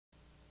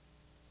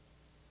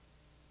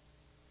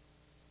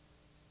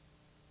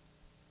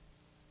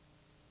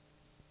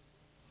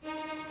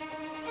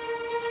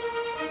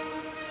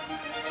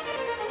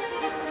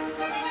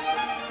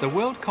The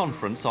World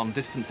Conference on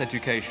Distance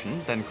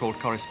Education, then called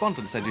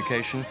Correspondence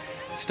Education,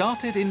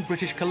 started in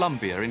British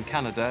Columbia in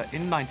Canada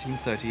in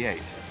 1938.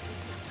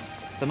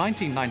 The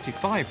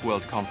 1995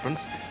 World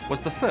Conference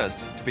was the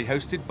first to be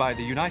hosted by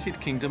the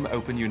United Kingdom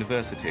Open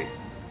University.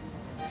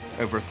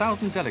 Over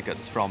 1,000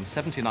 delegates from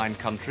 79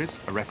 countries,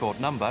 a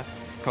record number,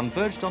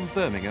 converged on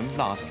Birmingham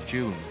last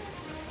June.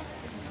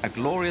 A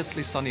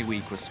gloriously sunny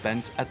week was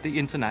spent at the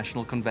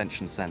International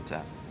Convention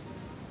Centre.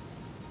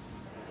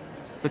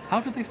 But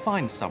how do they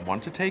find someone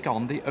to take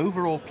on the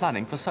overall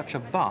planning for such a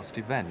vast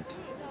event?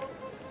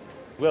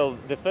 Well,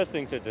 the first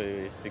thing to do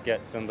is to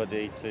get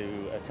somebody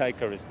to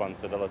take a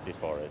responsibility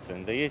for it.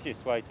 And the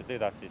easiest way to do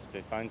that is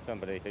to find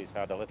somebody who's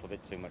had a little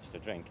bit too much to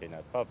drink in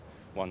a pub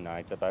one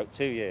night about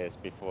 2 years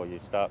before you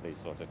start these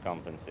sort of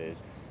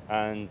conferences,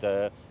 and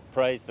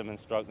praise them and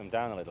stroke them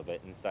down a little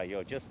bit and say,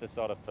 you're just the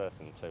sort of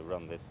person to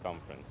run this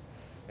conference.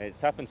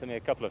 It's happened to me a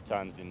couple of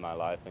times in my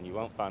life, and you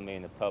won't find me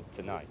in a pub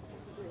tonight.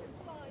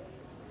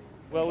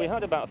 Well, we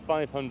had about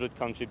 500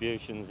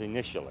 contributions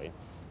initially.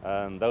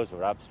 Those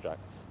were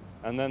abstracts.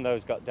 And then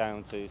those got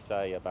down to,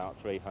 say, about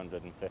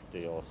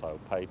 350 or so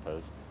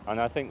papers. And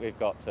I think we've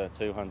got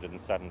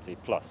 270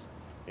 plus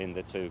in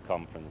the two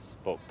conference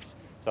books.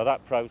 So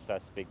that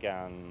process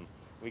began.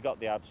 We got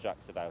the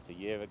abstracts about a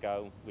year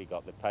ago. We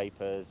got the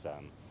papers.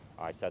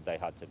 I said they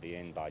had to be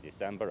in by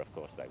December. Of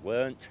course, they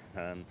weren't.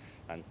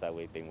 And so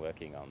we've been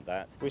working on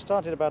that. We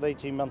started about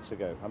 18 months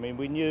ago. I mean,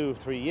 we knew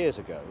 3 years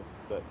ago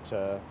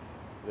that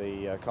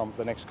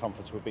the next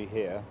conference would be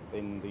here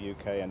in the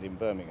UK and in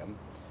Birmingham.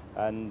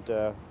 And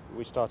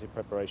we started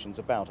preparations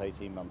about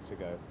 18 months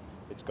ago.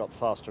 It's got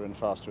faster and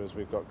faster as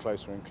we've got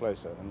closer and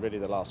closer, and really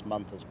the last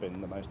month has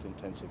been the most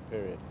intensive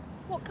period.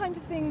 What kind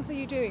of things are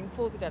you doing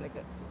for the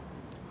delegates?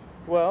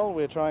 Well,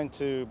 we're trying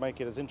to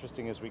make it as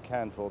interesting as we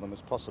can for them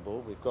as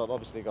possible. We've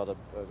obviously got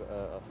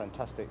a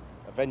fantastic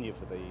venue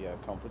for the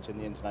conference in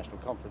the International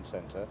Conference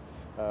Centre.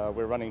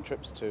 We're running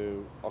trips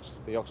to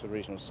the Oxford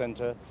Regional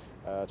Centre,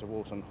 to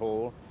Walton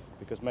Hall,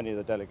 because many of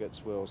the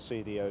delegates will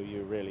see the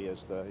OU really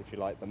as the, if you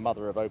like, the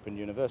mother of open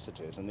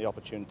universities, and the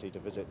opportunity to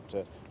visit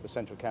the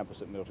central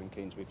campus at Milton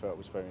Keynes we felt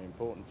was very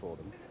important for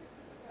them.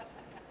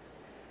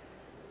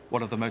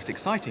 One of the most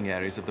exciting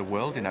areas of the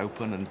world in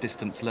open and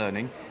distance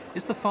learning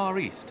is the Far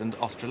East and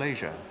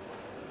Australasia.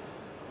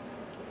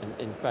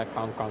 In fact,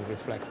 Hong Kong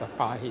reflects the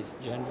Far East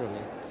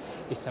generally.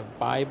 It's a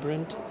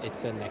vibrant,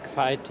 it's an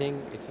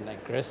exciting, it's an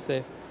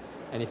aggressive,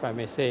 and if I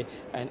may say,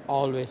 an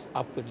always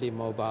upwardly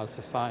mobile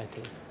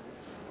society.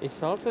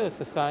 It's also a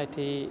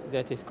society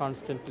that is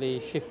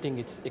constantly shifting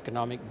its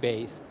economic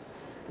base.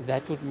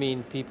 That would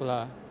mean people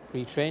are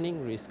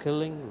retraining,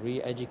 reskilling,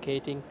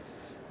 re-educating,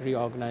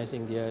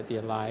 reorganizing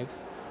their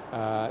lives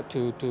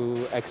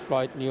to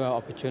exploit newer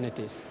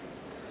opportunities.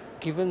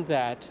 Given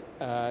that,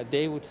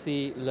 they would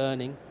see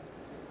learning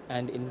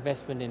and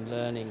investment in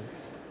learning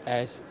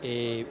as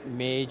a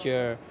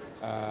major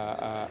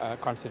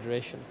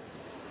consideration.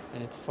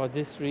 And it's for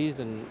this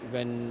reason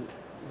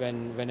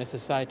when a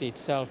society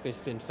itself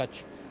is in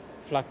such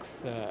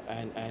flux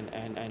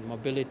and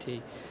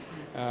mobility,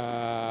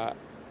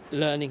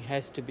 learning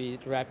has to be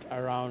wrapped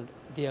around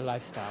their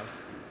lifestyles,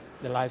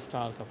 the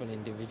lifestyles of an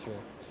individual.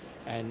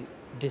 And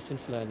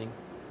distance learning,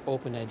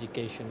 open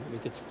education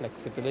with its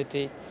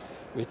flexibility,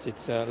 with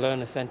its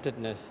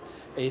learner-centeredness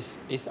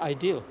is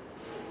ideal.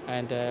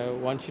 And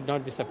one should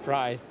not be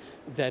surprised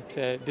that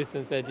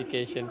distance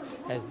education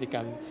has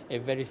become a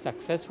very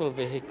successful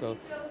vehicle,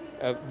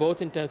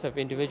 both in terms of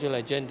individual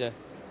agenda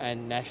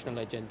and national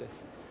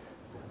agendas.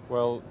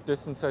 Well,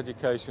 distance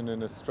education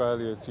in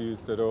Australia is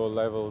used at all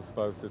levels,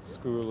 both at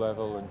school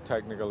level and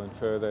technical and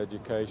further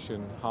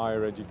education,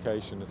 higher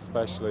education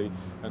especially,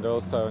 and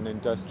also in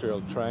industrial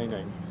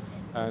training.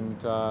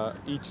 And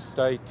each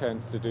state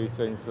tends to do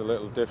things a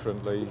little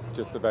differently.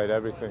 Just about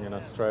everything in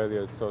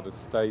Australia is sort of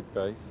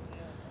state-based.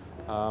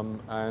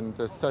 And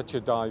there's such a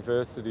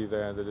diversity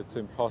there that it's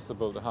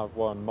impossible to have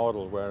one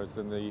model, whereas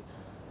in the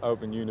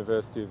Open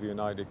University of the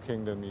United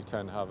Kingdom you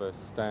tend to have a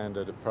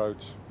standard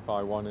approach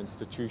by one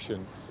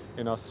institution.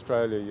 In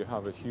Australia you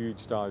have a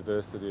huge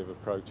diversity of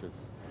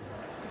approaches.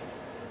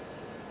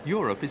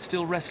 Europe is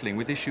still wrestling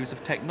with issues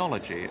of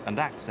technology and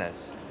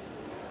access.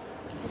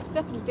 It's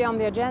definitely on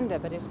the agenda,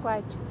 but it's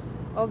quite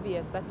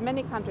obvious that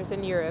many countries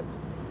in Europe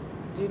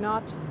do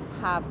not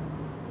have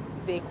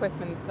the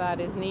equipment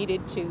that is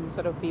needed to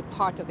sort of be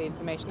part of the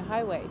information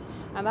highway.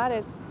 And that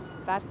is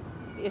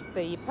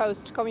the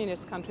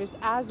post-communist countries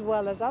as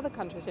well as other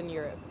countries in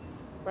Europe.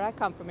 Where I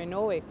come from, in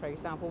Norway, for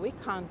example, we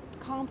can't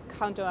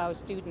count on our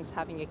students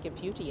having a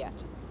computer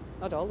yet.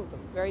 Not all of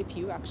them, very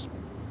few actually.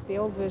 The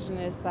old vision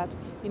is that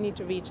you need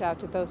to reach out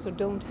to those who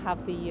don't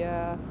have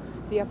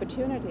the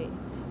opportunity.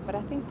 But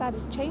I think that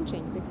is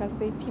changing because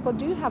people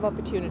do have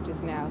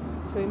opportunities now.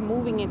 So we're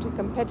moving into a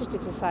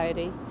competitive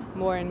society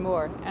more and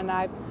more. And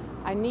I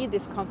need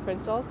this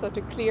conference also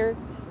to clear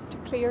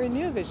a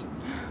new vision.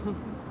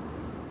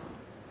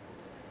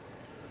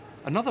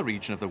 Another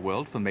region of the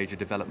world for major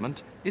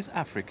development is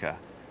Africa.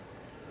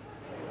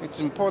 It's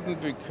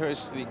important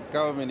because the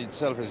government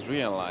itself has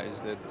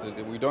realized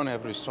that we don't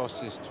have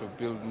resources to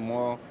build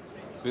more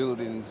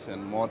buildings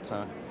and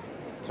mortar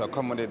to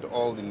accommodate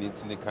all the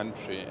needs in the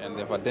country, and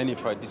they've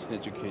identified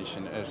distance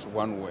education as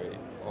one way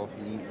of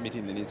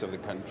meeting the needs of the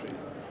country.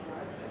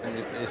 And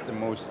it is the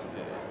most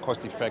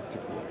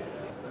cost-effective way.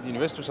 The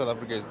University of South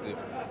Africa is the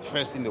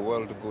first in the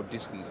world to go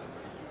distant,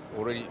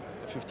 already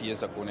 50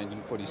 years ago,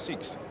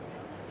 1946.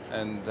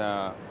 And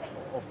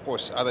of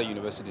course, other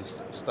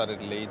universities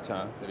started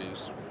later. There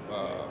is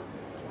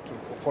to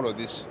follow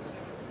this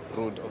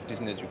route of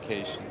distance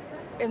education.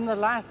 In the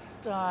last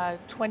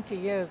 20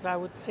 years, I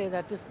would say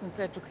that distance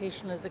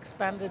education has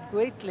expanded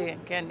greatly in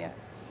Kenya.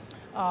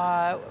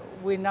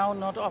 We now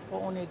not offer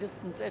only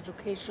distance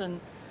education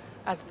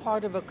as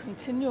part of a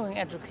continuing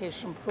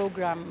education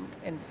program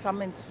in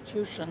some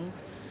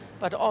institutions,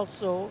 but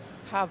also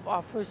have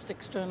our first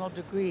external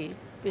degree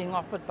being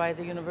offered by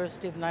the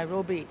University of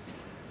Nairobi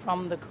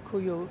from the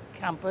Kikuyu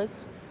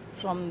campus,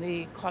 from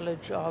the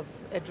College of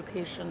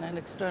Education and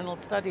External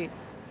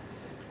Studies.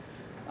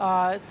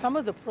 Some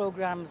of the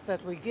programs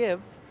that we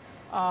give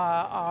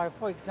are,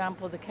 for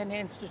example, the Kenya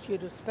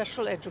Institute of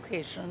Special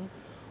Education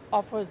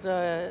offers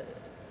a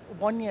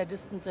one-year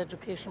distance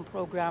education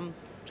program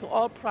to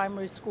all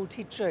primary school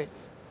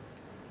teachers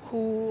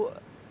who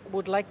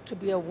would like to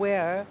be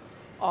aware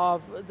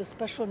of the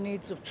special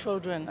needs of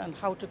children and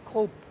how to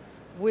cope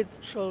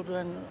with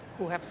children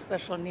who have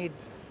special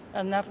needs.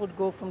 And that would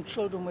go from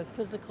children with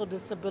physical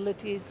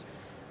disabilities,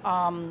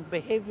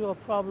 behavioral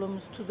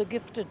problems, to the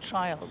gifted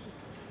child.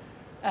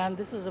 And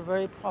this is a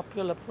very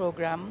popular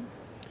program.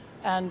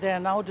 And they're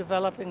now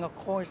developing a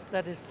course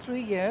that is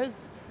 3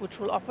 years, which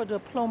will offer a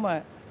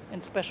diploma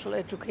in special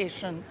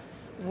education,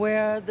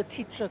 where the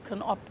teacher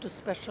can opt to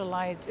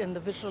specialize in the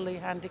visually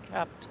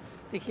handicapped,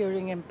 the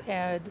hearing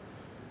impaired,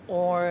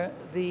 or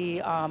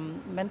the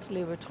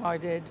mentally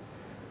retarded,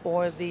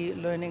 or the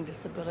learning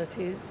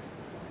disabilities.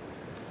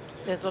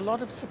 There's a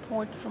lot of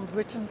support from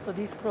Britain for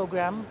these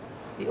programs.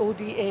 The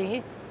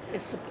ODA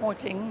is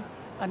supporting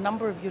a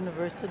number of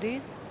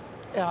universities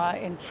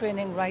in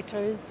training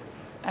writers,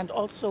 and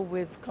also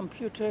with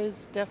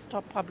computers,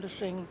 desktop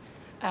publishing,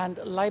 and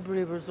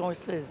library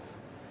resources.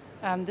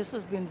 And this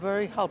has been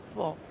very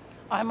helpful.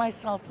 I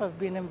myself have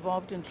been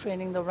involved in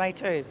training the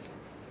writers.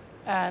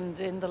 And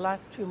in the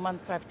last few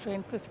months, I've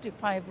trained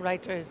 55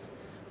 writers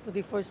for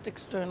the first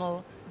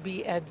external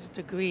B.Ed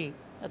degree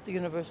at the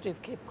University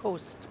of Cape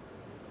Coast.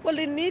 Well,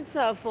 the needs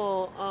are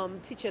for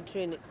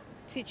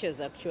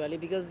teachers actually,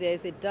 because there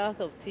is a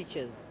dearth of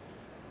teachers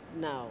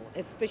now,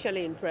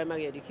 especially in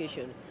primary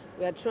education.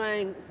 We are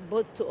trying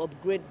both to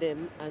upgrade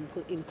them and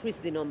to increase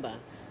the number.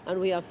 And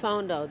we have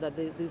found out that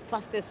the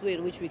fastest way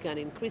in which we can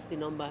increase the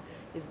number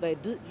is by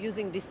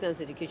using distance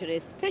education,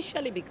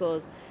 especially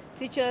because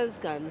teachers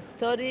can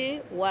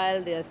study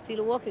while they are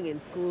still working in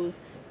schools.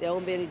 There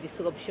won't be any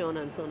disruption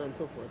and so on and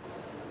so forth.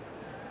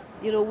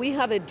 You know, we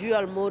have a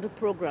dual mode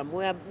program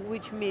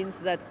which means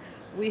that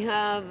we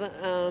have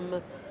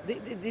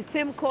the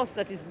same course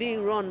that is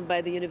being run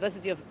by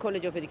the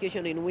College of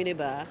Education in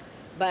Winneba,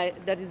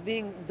 that is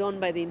being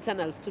done by the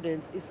internal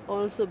students, is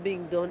also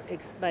being done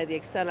by the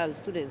external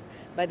students,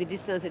 by the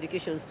distance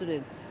education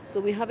students.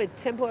 So we have a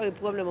temporary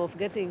problem of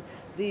getting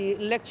the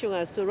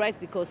lecturers to write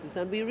the courses,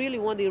 and we really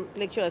want the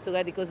lecturers to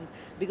write the courses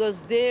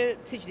because they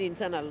teach the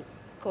internal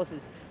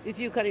courses. If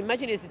you can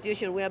imagine a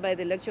situation whereby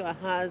the lecturer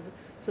has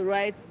to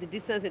write the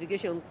distance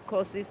education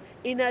courses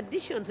in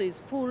addition to his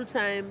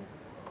full-time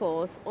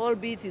course,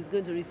 albeit he's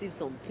going to receive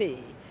some pay,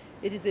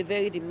 it is a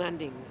very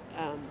demanding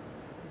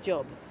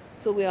job.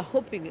 So we are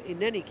hoping,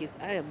 in any case,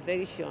 I am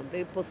very sure, I'm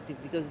very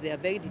positive, because they are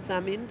very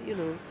determined, you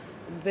know,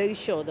 I'm very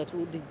sure that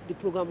the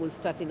program will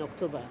start in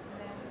October.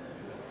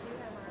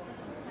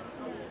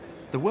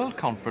 The World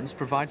Conference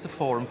provides a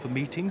forum for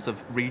meetings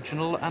of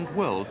regional and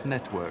world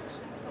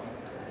networks.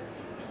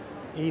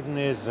 EDEN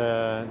is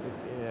a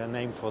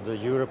name for the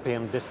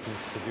European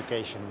Distance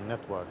Education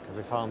Network.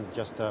 We found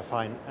just a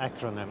fine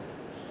acronym.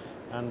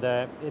 And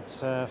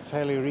it's a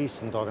fairly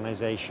recent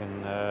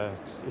organization,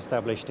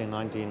 established in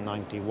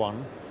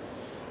 1991,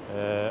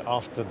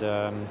 after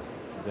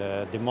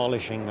the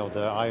demolishing of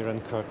the Iron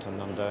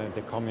Curtain and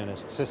the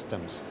communist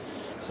systems.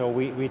 So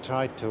we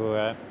tried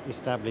to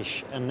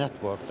establish a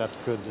network that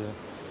could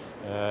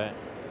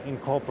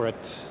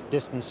incorporate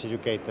distance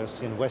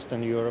educators in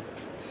Western Europe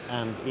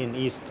and in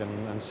Eastern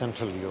and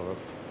Central Europe.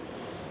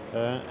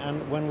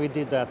 And when we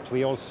did that,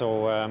 we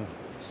also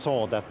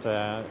saw that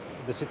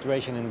the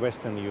situation in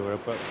Western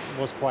Europe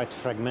was quite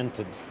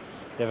fragmented.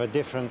 There were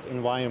different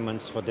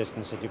environments for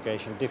distance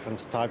education,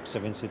 different types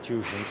of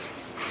institutions.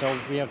 So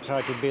we have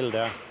tried to build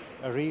a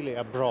really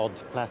broad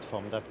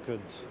platform that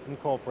could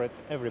incorporate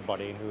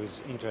everybody who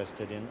is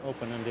interested in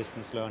open and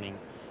distance learning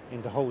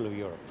in the whole of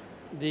Europe.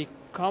 The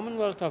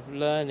Commonwealth of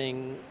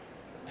Learning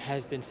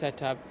has been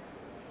set up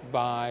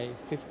by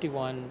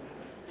 51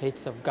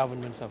 heads of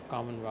governments of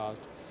Commonwealth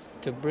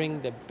to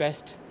bring the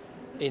best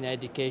in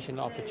education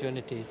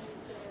opportunities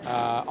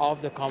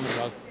of the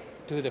Commonwealth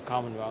to the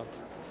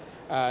Commonwealth.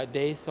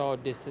 They saw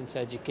distance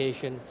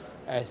education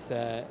as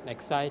an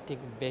exciting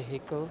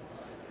vehicle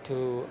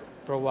to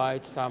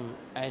provide some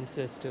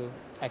answers to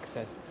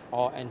access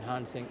or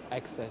enhancing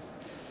access.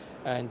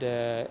 And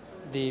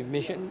the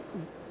mission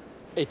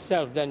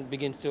itself then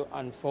begins to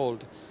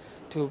unfold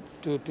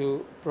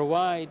to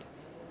provide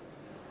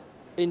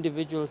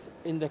individuals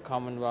in the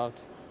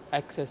Commonwealth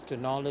access to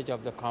knowledge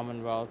of the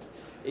Commonwealth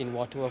in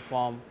whatever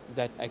form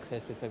that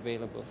access is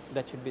available.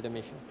 That should be the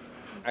mission.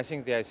 I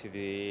think the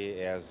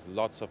ICD has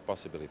lots of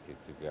possibility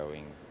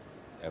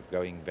of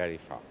going very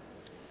far.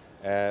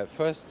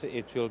 First,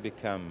 it will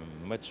become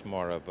much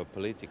more of a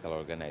political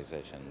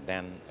organization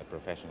than a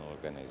professional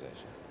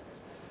organization,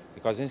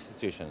 because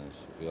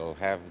institutions will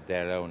have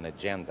their own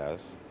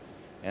agendas,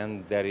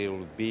 and there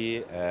will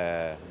be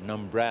an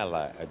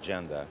umbrella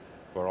agenda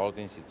for all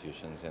the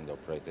institutions and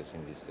operators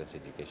in distance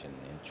education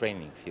and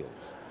training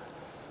fields.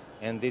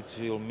 And it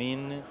will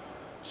mean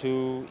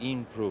to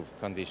improve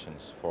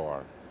conditions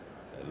for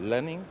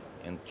learning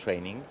and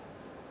training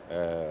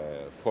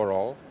for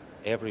all,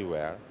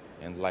 everywhere,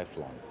 and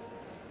lifelong.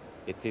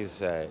 It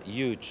is a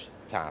huge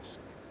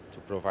task to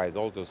provide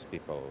all those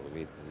people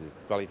with the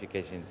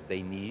qualifications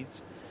they need,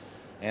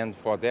 and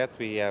for that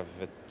we have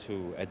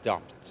to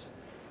adopt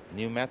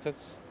new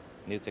methods,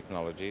 new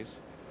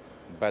technologies,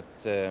 but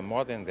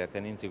more than that,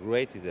 an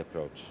integrated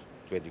approach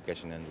to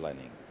education and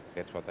learning.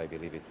 That's what I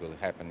believe it will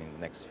happen in the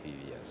next few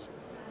years.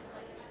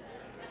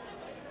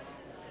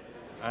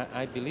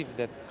 I believe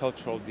that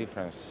cultural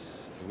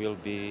difference will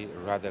be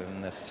rather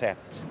an asset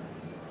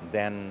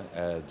than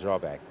a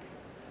drawback.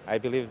 I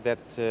believe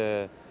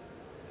that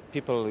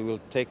people will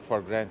take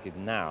for granted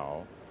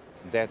now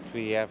that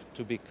we have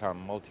to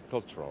become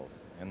multicultural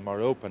and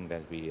more open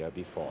than we were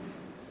before,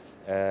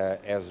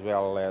 as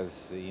well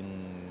as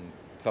in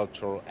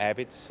cultural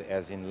habits,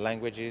 as in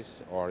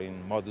languages or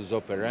in modus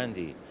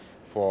operandi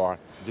for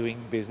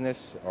doing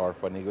business or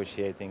for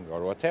negotiating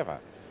or whatever.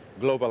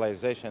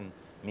 Globalization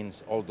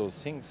means all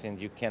those things,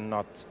 and you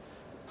cannot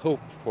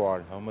hope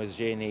for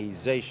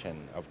homogeneization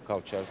of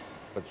cultures,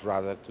 but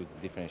rather to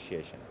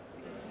differentiation.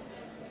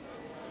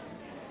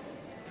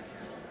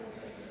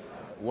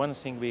 One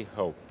thing we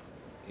hope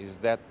is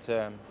that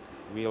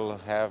we'll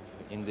have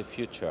in the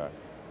future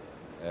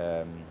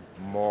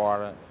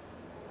more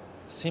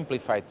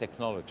simplified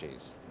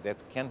technologies that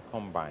can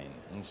combine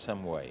in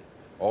some way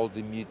all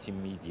the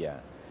multimedia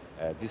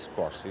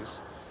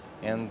discourses,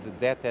 and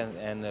that at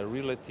a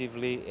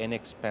relatively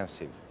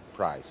inexpensive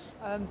price.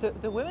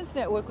 The Women's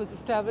Network was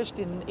established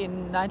in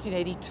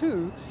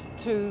 1982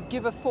 to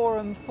give a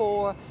forum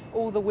for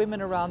all the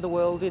women around the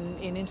world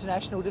in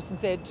international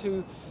distance ed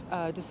to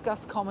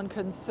discuss common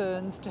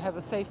concerns, to have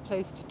a safe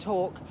place to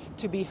talk,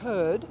 to be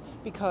heard,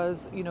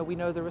 because we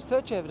know the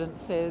research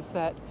evidence says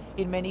that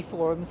in many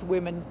forums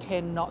women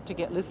tend not to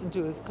get listened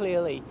to as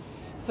clearly.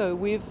 So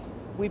we've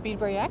been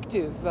very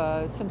active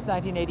since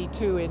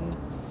 1982 in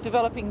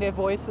developing their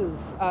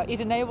voices. It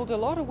enabled a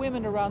lot of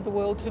women around the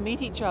world to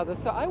meet each other.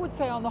 So I would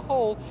say on the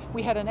whole,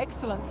 we had an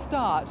excellent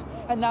start,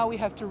 and now we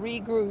have to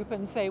regroup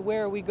and say,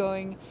 where are we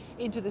going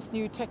into this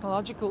new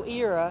technological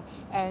era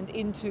and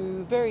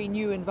into very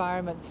new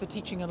environments for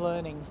teaching and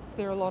learning.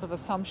 There are a lot of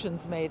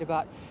assumptions made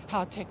about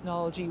how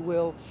technology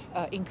will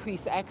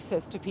increase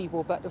access to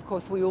people, but of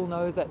course we all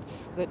know that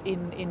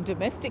in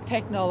domestic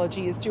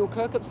technology, as Jill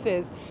Kirkup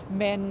says,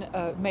 men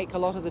make a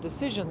lot of the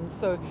decisions.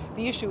 So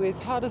the issue is,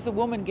 how does a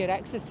woman get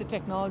access to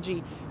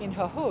technology in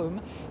her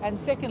home? And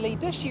secondly,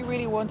 does she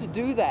really want to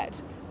do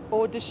that?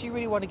 Or does she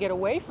really want to get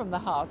away from the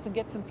house and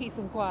get some peace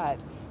and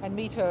quiet and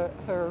meet her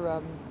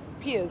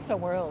peers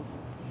somewhere else?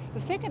 The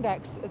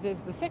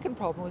second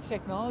problem with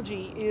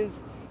technology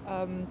is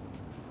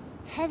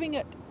having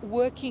it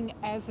working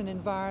as an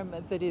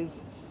environment that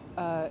is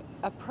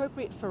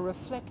appropriate for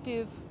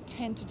reflective,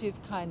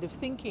 tentative kind of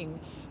thinking.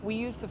 We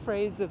use the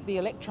phrase of the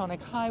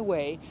electronic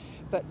highway,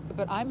 but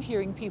I'm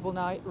hearing people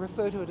now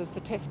refer to it as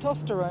the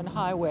testosterone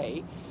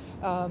highway.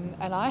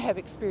 And I have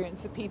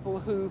experience of people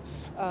who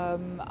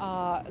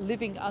are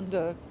living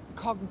under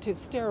cognitive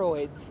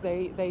steroids.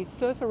 They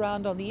surf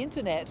around on the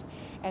internet,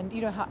 and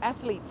you know how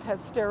athletes have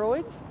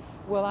steroids?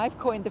 Well, I've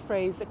coined the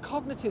phrase a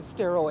cognitive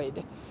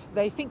steroid.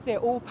 They think they're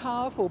all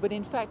powerful, but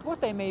in fact what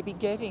they may be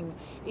getting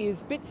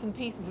is bits and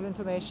pieces of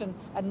information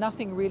and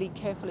nothing really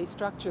carefully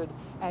structured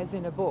as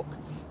in a book.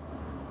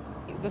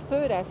 The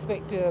third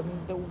aspect, the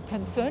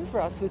concern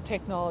for us with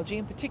technology,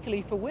 and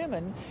particularly for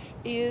women,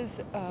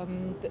 is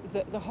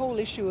the whole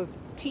issue of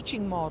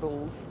teaching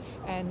models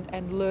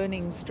and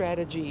learning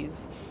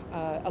strategies.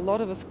 A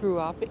lot of us grew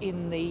up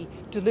in the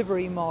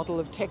delivery model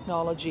of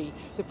technology.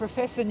 The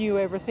professor knew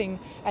everything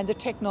and the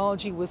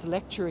technology was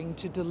lecturing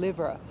to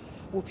deliver.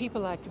 Well,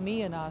 people like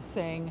me are now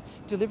saying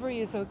delivery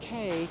is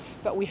okay,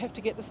 but we have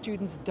to get the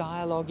students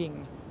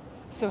dialoguing.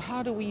 So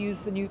how do we use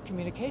the new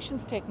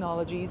communications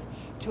technologies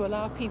to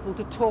allow people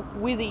to talk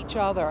with each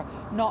other,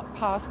 not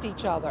past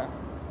each other?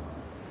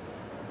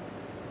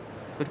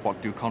 But what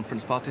do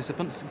conference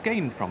participants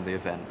gain from the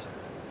event?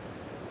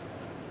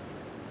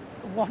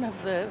 One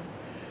of the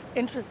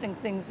interesting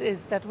things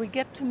is that we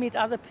get to meet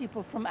other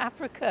people from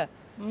Africa.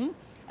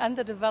 and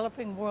the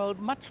developing world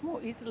much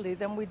more easily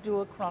than we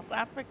do across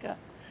Africa,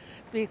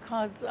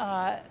 because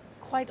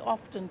quite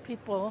often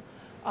people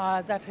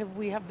that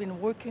we have been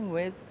working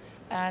with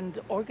and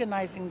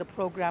organizing the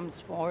programs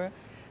for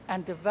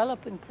and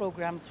developing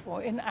programs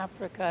for in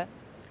Africa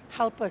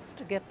help us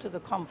to get to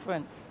the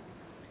conference.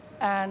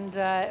 And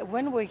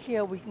when we're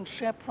here, we can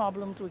share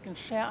problems, we can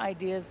share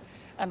ideas,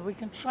 and we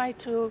can try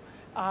to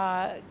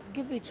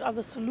give each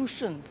other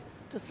solutions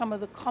to some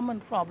of the common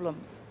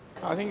problems.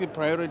 I think the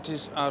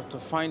priorities are to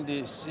find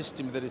a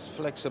system that is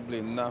flexible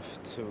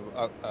enough to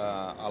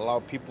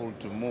allow people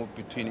to move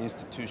between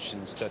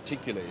institutions to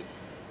articulate.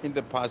 In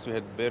the past, we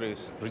had very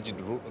rigid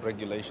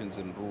regulations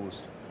and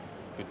rules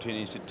between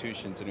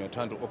institutions, and we are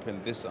trying to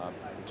open this up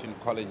between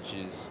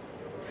colleges,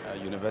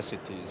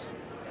 universities,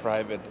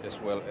 private as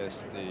well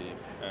as the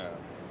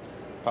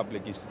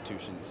public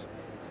institutions,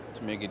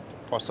 to make it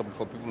possible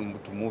for people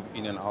to move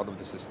in and out of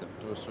the system.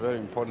 It was very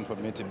important for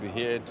me to be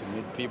here, to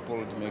meet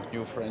people, to make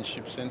new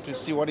friendships, and to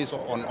see what is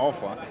on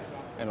offer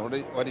and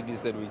what it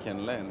is that we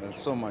can learn. There's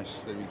so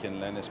much that we can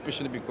learn,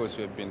 especially because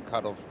we have been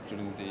cut off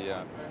during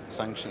the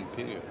sanction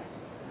period.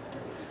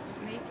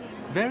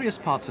 Various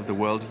parts of the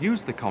world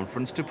use the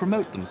conference to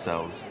promote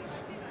themselves.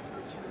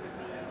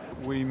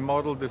 We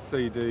modelled the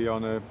CD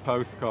on a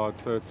postcard,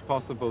 so it's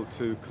possible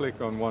to click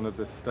on one of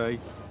the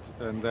states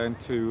and then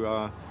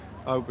to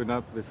open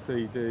up the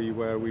CD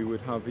where we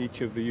would have each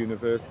of the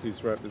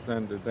universities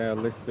represented. They're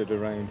listed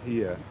around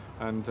here,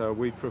 and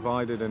we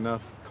provided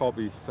enough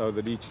copies so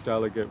that each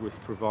delegate was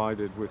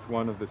provided with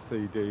one of the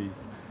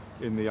CDs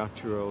in the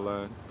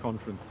actual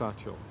conference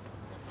satchel.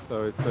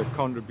 So it's a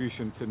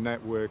contribution to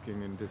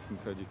networking in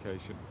distance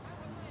education.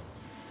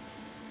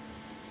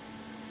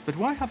 But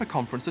why have a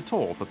conference at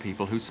all for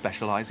people who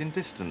specialise in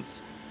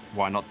distance?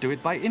 Why not do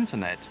it by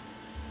internet?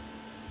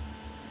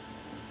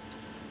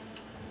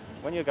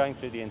 When you're going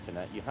through the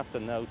internet, you have to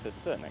know to a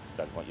certain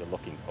extent what you're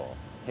looking for.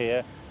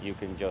 Here, you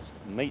can just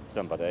meet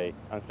somebody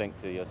and think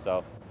to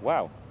yourself,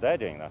 wow, they're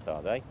doing that,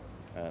 are they?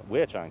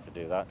 We're trying to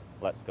do that.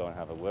 Let's go and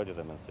have a word with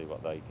them and see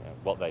what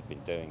they've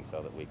been doing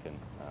so that we can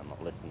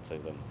listen to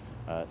them.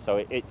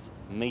 So it's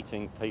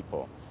meeting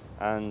people.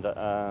 And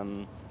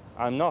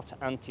I'm not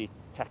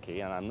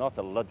anti-techie and I'm not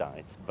a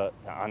Luddite,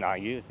 and I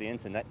use the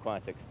internet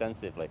quite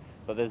extensively,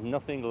 but there's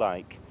nothing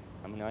like,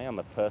 I mean, I am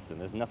a person,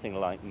 there's nothing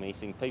like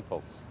meeting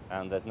people,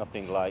 and there's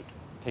nothing like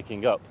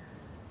picking up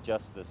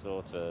just the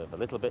sort of the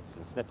little bits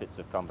and snippets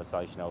of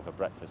conversation over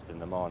breakfast in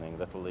the morning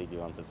that'll lead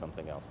you on to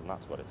something else, and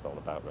that's what it's all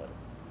about, really.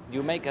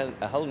 You make a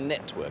whole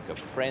network of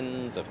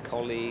friends, of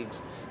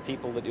colleagues,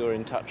 people that you're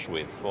in touch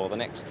with for the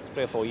next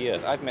 3 or 4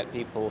 years. I've met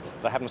people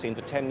that I haven't seen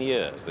for 10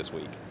 years this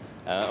week.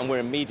 And we're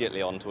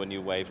immediately on to a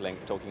new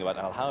wavelength talking about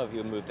how have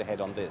you moved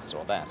ahead on this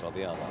or that or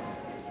the other.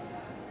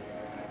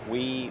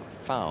 We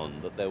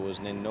found that there was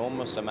an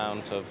enormous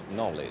amount of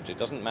knowledge. It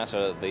doesn't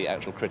matter the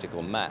actual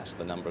critical mass,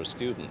 the number of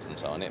students and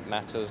so on, it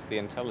matters the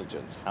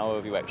intelligence. How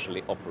have you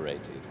actually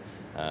operated?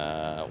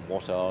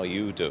 What are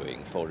you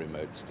doing for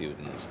remote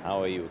students?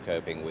 How are you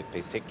coping with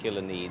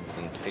particular needs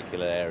in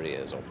particular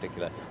areas or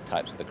particular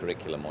types of the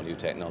curriculum or new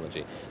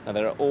technology? Now,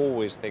 there are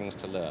always things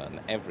to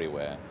learn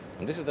everywhere.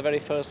 And this is the very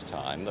first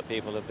time that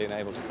people have been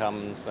able to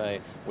come and say,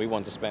 we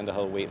want to spend a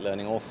whole week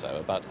learning also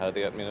about how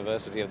the Open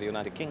University of the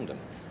United Kingdom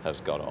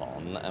has got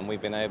on. And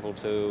we've been able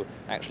to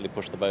actually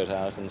push the boat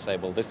out and say,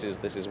 well, this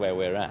is where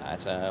we're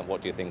at.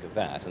 What do you think of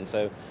that? And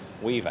so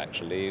we've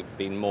actually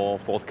been more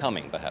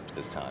forthcoming, perhaps,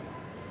 this time.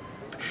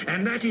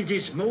 And that is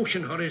this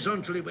motion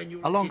horizontally when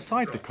you...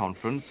 Alongside the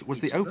conference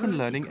was the Open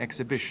Learning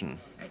exhibition.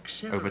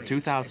 Over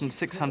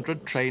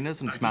 2,600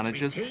 trainers and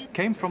managers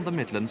came from the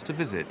Midlands to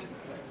visit.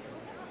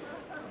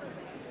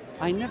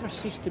 I never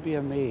cease to be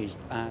amazed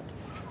at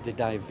the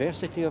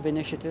diversity of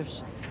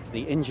initiatives,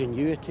 the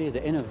ingenuity,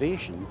 the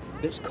innovation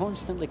that's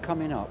constantly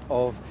coming up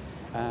of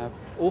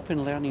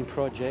open learning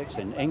projects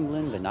in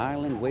England, in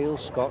Ireland,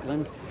 Wales,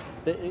 Scotland,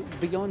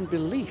 beyond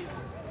belief,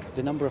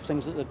 the number of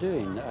things that they're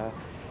doing.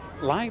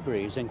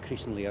 Libraries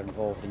increasingly are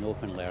involved in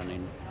open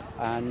learning,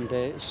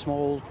 and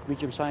small,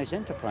 medium-sized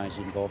enterprises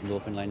involved in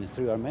open learning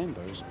through our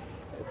members,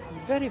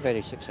 very,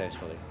 very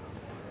successfully.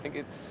 I think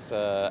it's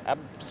an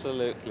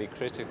absolutely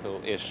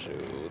critical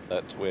issue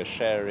that we're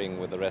sharing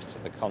with the rest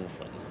of the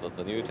conference, that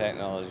the new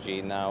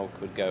technology now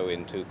could go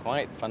into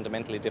quite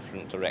fundamentally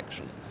different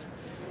directions.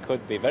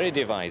 Could be very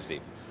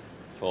divisive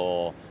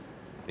for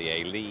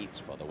the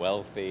elite, for the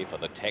wealthy, for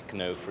the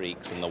techno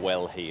freaks and the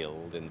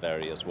well-heeled in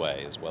various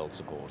ways,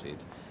 well-supported,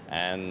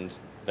 and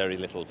very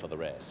little for the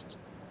rest.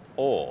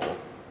 Or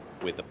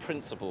with the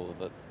principles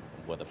that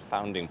were the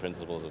founding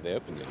principles of the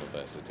Open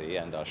University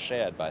and are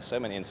shared by so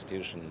many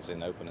institutions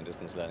in open and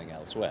distance learning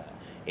elsewhere,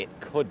 it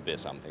could be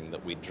something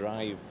that we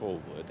drive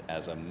forward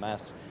as a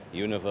mass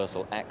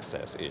universal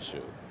access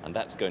issue. And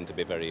that's going to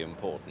be very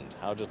important.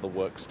 How does the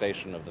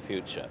workstation of the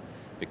future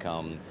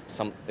become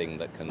something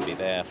that can be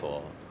there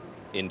for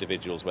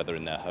individuals, whether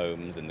in their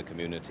homes, in the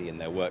community, in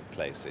their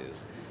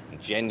workplaces,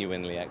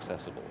 genuinely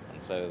accessible?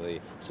 And so the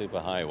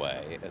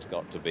superhighway has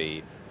got to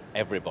be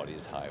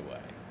everybody's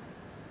highway.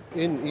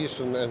 In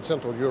Eastern and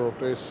Central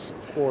Europe is,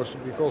 of course,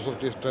 because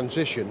of this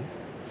transition,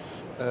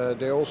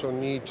 they also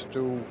need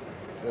to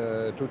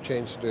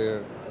change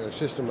their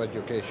system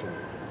education.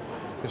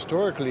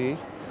 Historically,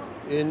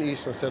 in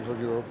Eastern and Central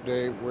Europe,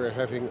 they were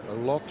having a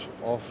lot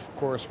of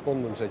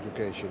correspondence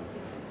education.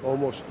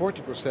 Almost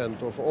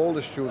 40% of all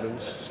the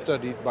students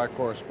studied by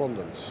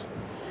correspondence.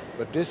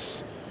 But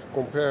this,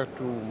 compared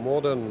to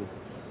modern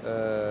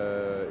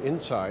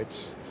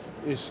insights,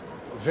 is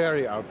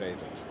very outdated,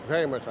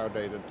 very much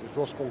outdated. It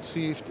was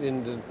conceived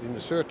in the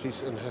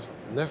 30s and has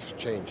never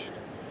changed.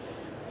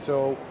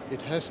 So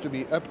it has to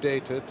be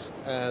updated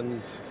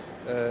and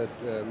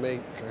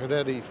make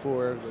ready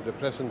for the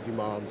present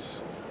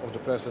demands of the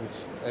present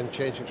and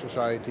changing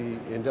society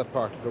in that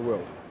part of the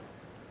world.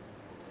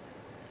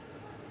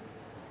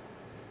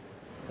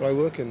 I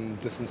work in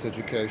distance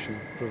education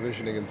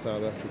provisioning in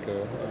South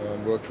Africa.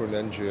 I work for an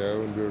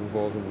NGO and we're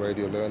involved in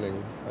radio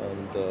learning.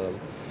 And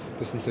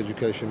distance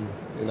education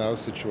in our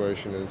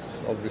situation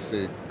is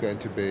obviously going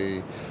to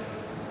be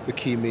the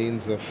key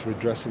means of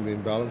redressing the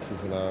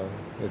imbalances in our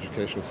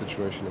educational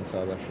situation in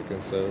South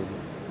Africa. So,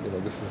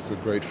 this is a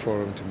great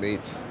forum to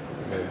meet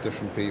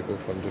different people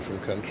from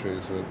different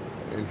countries with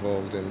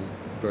involved in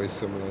very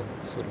similar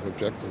sort of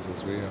objectives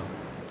as we are.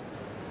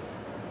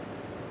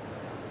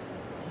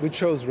 We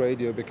chose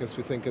radio because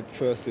we think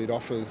firstly it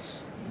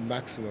offers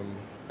maximum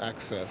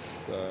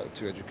access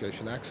to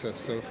education. Access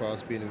so far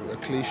has been a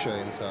cliche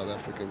in South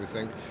Africa, we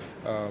think,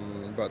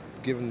 but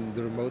given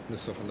the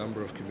remoteness of a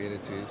number of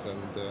communities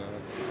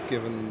and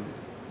given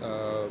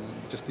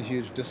just the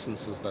huge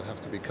distances that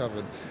have to be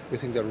covered, we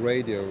think that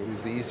radio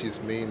is the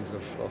easiest means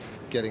of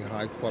getting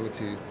high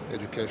quality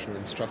educational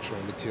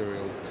instructional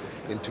materials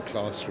into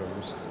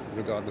classrooms,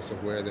 regardless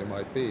of where they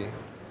might be.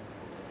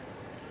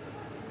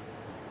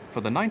 For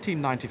the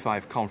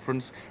 1995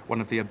 conference, one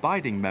of the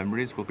abiding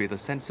memories will be the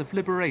sense of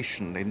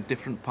liberation in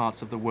different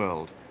parts of the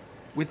world,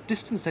 with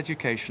distance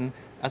education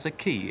as a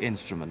key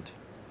instrument.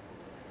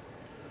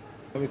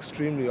 I'm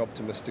extremely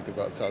optimistic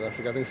about South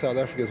Africa. I think South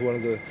Africa is one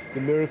of the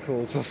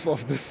miracles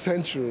of this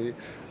century,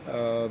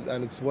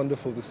 and it's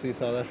wonderful to see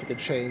South Africa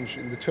change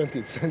in the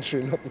 20th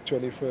century, not the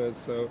 21st.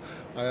 So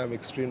I am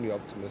extremely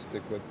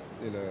optimistic. But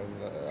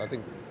I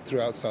think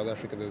throughout South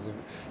Africa there's a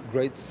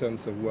great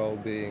sense of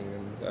well-being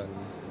and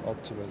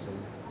optimism.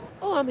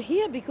 Oh, I'm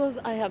here because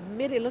I have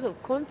made a lot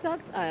of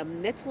contact, I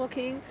am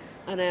networking,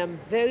 and I am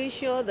very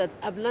sure that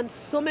I've learned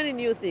so many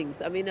new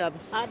things. I mean, I've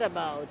heard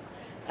about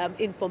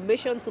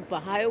information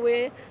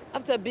superhighway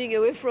after being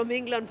away from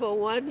England for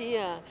 1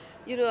 year.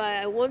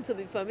 I want to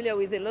be familiar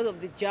with a lot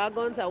of the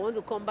jargons. I want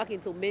to come back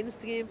into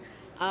mainstream.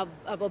 I've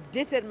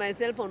updated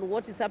myself on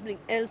what is happening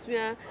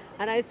elsewhere,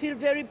 and I feel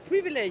very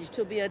privileged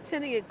to be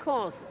attending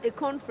a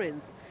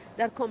conference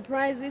that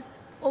comprises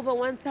over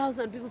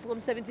 1,000 people from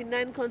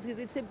 79 countries.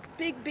 It's a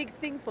big, big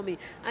thing for me.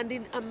 And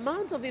the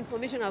amount of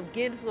information I've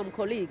gained from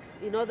colleagues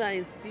in other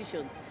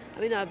institutions,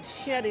 I mean, I've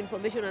shared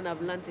information and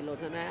I've learned a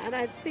lot. And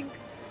I think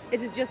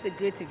it is just a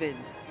great event.